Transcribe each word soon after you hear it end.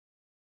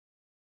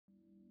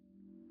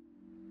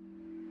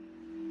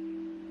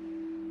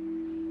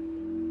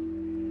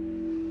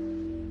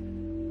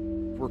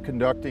We're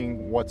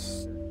conducting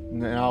what's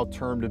now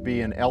termed to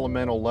be an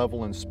elemental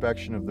level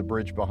inspection of the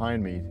bridge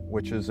behind me,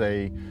 which is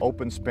a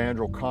open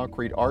spandrel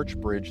concrete arch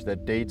bridge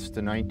that dates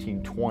to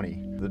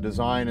 1920. The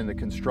design and the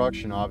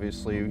construction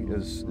obviously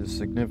is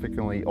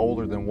significantly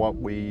older than what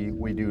we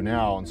do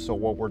now, and so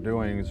what we're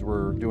doing is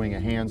we're doing a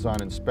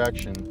hands-on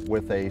inspection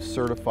with a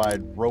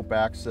certified rope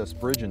access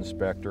bridge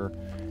inspector,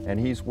 and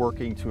he's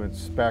working to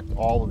inspect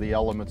all of the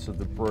elements of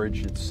the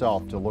bridge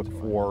itself to look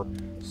for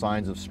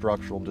signs of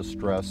structural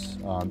distress,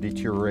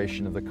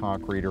 deterioration of the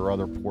concrete or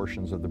other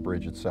portions of the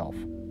bridge itself.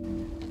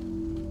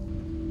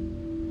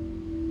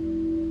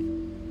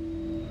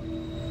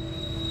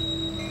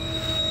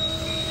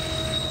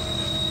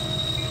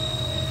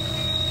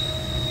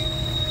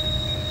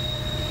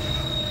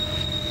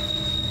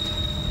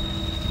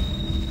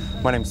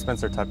 My name is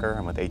Spencer Tucker.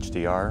 I'm with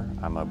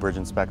HDR. I'm a bridge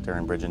inspector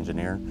and bridge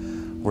engineer.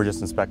 We're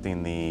just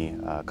inspecting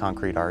the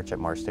concrete arch at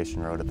Marsh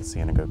Station Road at the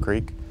Cienega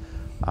Creek.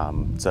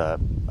 It's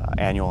an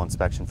annual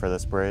inspection for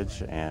this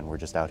bridge, and we're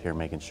just out here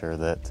making sure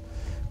that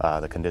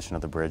the condition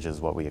of the bridge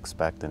is what we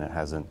expect and it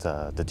hasn't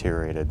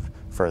deteriorated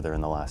further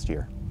in the last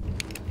year.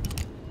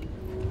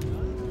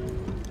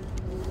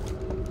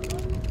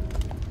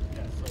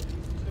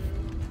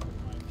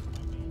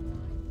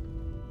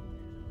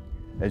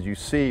 As you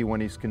see,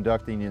 when he's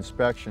conducting the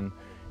inspection,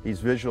 he's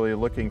visually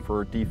looking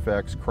for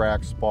defects,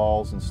 cracks,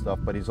 balls and stuff,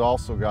 but he's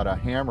also got a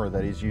hammer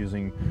that he's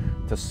using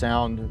to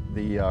sound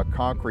the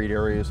concrete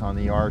areas on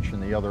the arch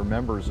and the other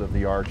members of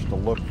the arch to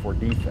look for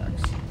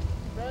defects.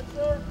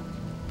 Spencer,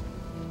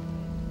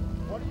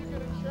 what are you going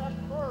to check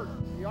first?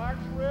 The arch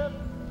rib?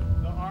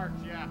 The arch,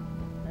 yeah.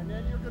 And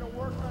then you're going to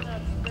work on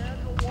that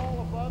spandrel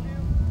wall above you?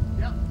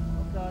 Yep.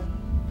 Okay.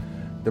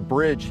 The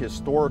bridge,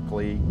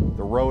 historically,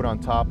 the road on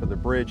top of the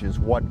bridge is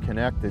what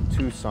connected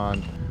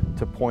Tucson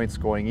to points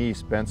going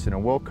east, Benson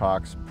and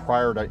Wilcox,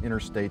 prior to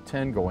Interstate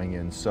 10 going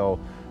in. So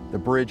the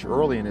bridge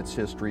early in its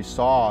history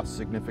saw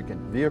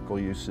significant vehicle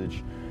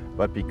usage,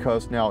 but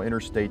because now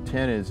Interstate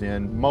 10 is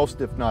in,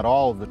 most if not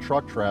all of the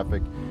truck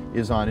traffic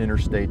is on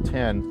Interstate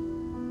 10.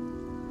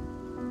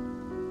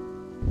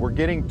 We're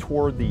getting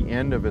toward the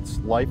end of its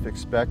life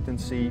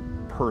expectancy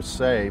per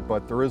se,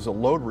 but there is a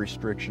load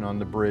restriction on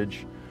the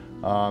bridge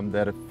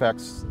that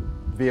affects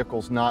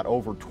vehicles not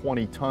over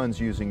 20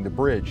 tons using the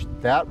bridge.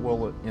 That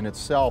will in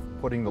itself,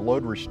 putting the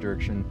load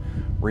restriction,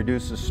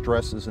 reduces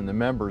stresses in the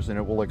members, and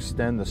it will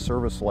extend the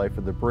service life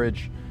of the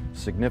bridge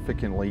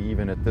significantly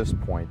even at this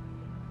point.